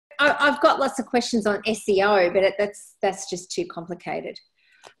I've got lots of questions on SEO, but that's just too complicated.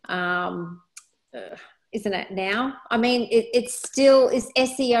 Isn't it now? I mean, it's still, is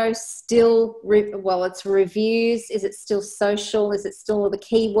SEO still, well, it's reviews. Is it still social? Is it still the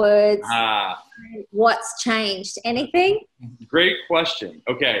keywords? What's changed? Anything? Great question.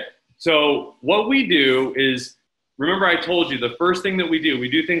 Okay. So what we do is, remember I told you the first thing that we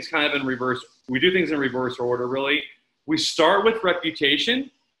do things kind of in reverse. We do things in reverse order, really. We start with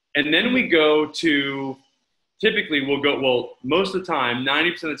reputation, and then we go to, typically we'll go, well, most of the time,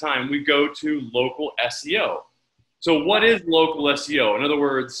 90% of the time, we go to local SEO. So what is local SEO? In other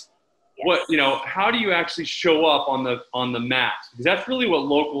words, what, you know, how do you actually show up on the maps? Because that's really what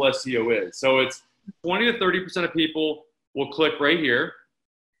local SEO is. So it's 20 to 30% of people will click right here.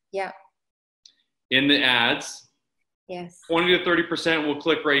 Yeah. In the ads. Yes. 20 to 30% will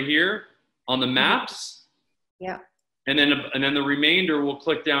click right here on the maps. Yeah. And then the remainder will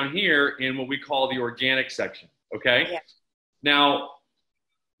click down here in what we call the organic section. Okay. Yeah. Now,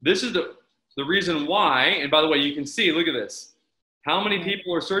 this is the reason why, and by the way, you can see, look at this. How many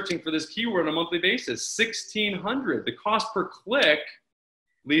people are searching for this keyword on a monthly basis? 1,600. The cost per click,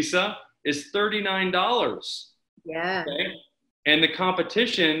 Lisa, is $39. Yeah. Okay? And the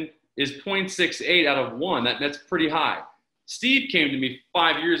competition is 0.68 out of 1. That's pretty high. Steve came to me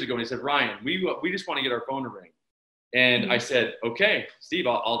 5 years ago and he said, Ryan, we just want to get our phone to ring. And I said, okay, Steve,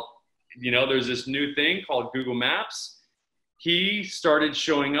 you know, there's this new thing called Google Maps. He started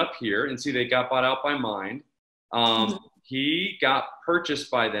showing up here, and see, they got bought out by Mind. He got purchased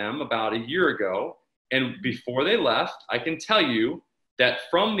by them about a year ago. And before they left, I can tell you that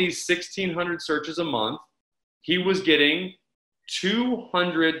from these 1,600 searches a month, he was getting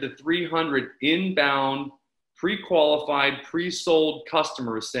 200 to 300 inbound, pre-qualified, pre-sold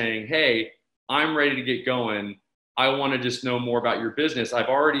customers saying, hey, I'm ready to get going. I want to just know more about your business. I've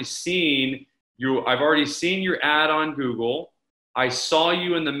already seen your ad on Google. I saw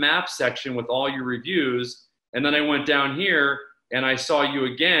you in the map section with all your reviews. And then I went down here and I saw you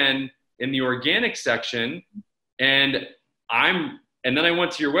again in the organic section. And then I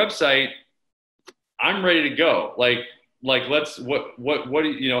went to your website. I'm ready to go. Like let's, what,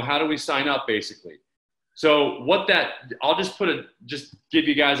 you know, how do we sign up basically? So I'll just give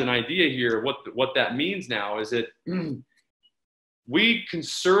you guys an idea here. What that means now is that we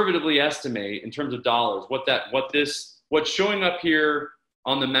conservatively estimate in terms of dollars, what's showing up here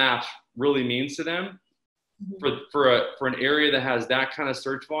on the map really means to them for an area that has that kind of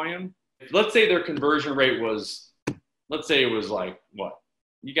search volume. Let's say their conversion rate was, let's say it was like, what?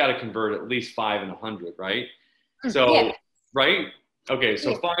 You got to convert at least 5 and 100, right? So, yeah. Right? Okay,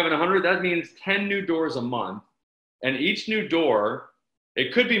 so 5 and 100, that means 10 new doors a month. And each new door,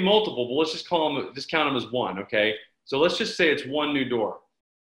 it could be multiple, but let's just count them as one, okay? So let's just say it's one new door.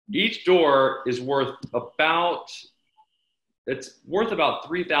 Each door is worth about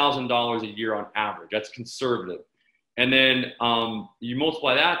 $3,000 a year on average. That's conservative. And then you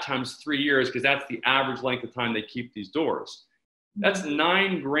multiply that times 3 years, because that's the average length of time they keep these doors. That's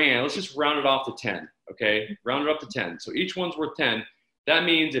 $9,000. Let's just round it off to 10. Okay, round it up to 10. So each one's worth 10. That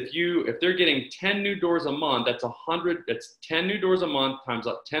means if they're getting 10 new doors a month, that's 10 new doors a month times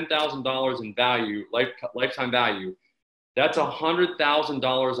 $10,000 in value, lifetime value. That's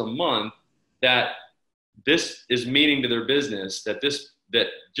 $100,000 a month that this is meaning to their business, that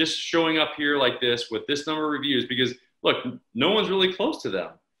just showing up here like this with this number of reviews, because look, no one's really close to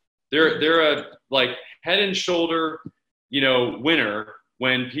them. They're a like head and shoulder, you know, winner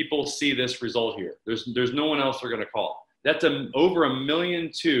when people see this result here. There's no one else they're going to call. That's over $1.2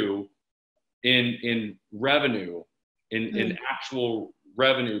 million in revenue, in actual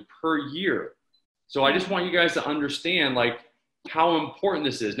revenue per year. So I just want you guys to understand like how important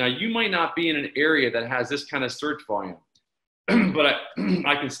this is. Now, you might not be in an area that has this kind of search volume, but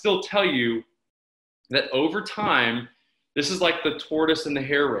I can still tell you that over time, this is like the tortoise and the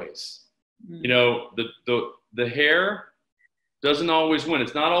hare race. You know, the hare doesn't always win.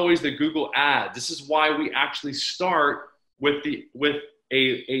 It's not always the Google ads. This is why we actually start with the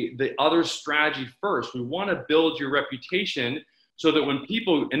other strategy first. We want to build your reputation so that when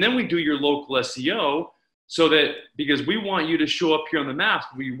people, and then we do your local SEO, so that, because we want you to show up here on the maps,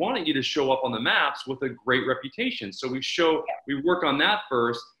 we want you to show up on the maps with a great reputation. So we work on that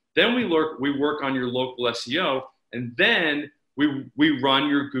first, then we work on your local SEO, and then we run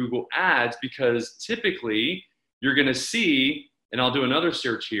your Google ads, because typically you're going to see, and I'll do another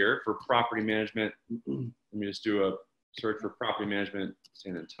search here for property management. Let me just do a search for property management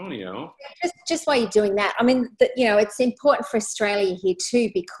San Antonio. Just while you're doing that, I mean, you know, it's important for Australia here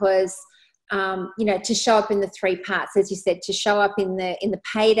too, because you know, to show up in the 3 parts, as you said, to show up in the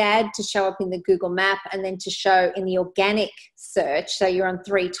paid ad, to show up in the Google map, and then to show in the organic search. So you're on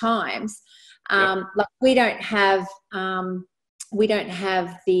 3 times. Like we don't have the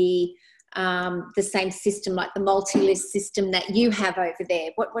same system, like the multi-list system that you have over there.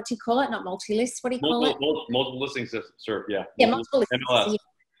 What do you call it? Not multi-list. What do you call it? Multiple listing system. Sure. Yeah. Yeah. Multiple listings.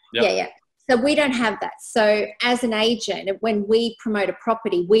 Yeah. So we don't have that. So as an agent, when we promote a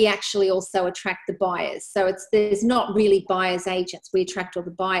property, we actually also attract the buyers. So there's not really buyers agents. We attract all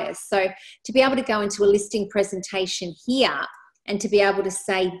the buyers. So to be able to go into a listing presentation here and to be able to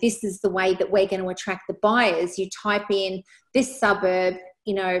say, this is the way that we're going to attract the buyers, you type in this suburb,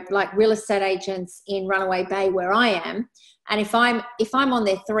 you know, like real estate agents in Runaway Bay where I am. And if I'm on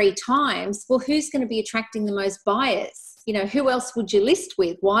there 3 times, well, who's going to be attracting the most buyers? You know, who else would you list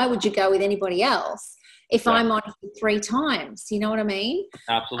with? Why would you go with anybody else if I'm on 3 times? You know what I mean?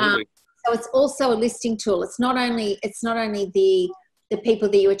 Absolutely. So it's also a listing tool. It's not only the people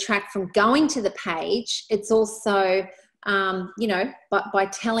that you attract from going to the page. It's also, you know, by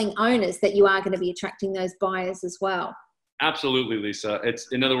telling owners that you are going to be attracting those buyers as well. Absolutely, Lisa.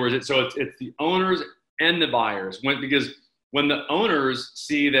 In other words, it's the owners and the buyers. Because when the owners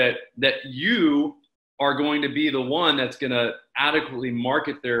see that you are going to be the one that's going to adequately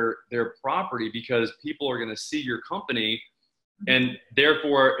market their property, because people are going to see your company, and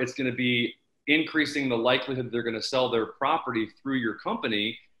therefore it's going to be increasing the likelihood that they're going to sell their property through your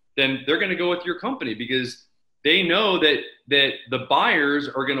company, then they're going to go with your company, because they know that the buyers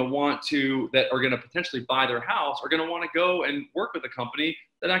are going to potentially buy their house are going to want to go and work with a company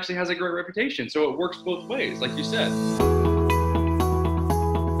that actually has a great reputation. So it works both ways, like you said.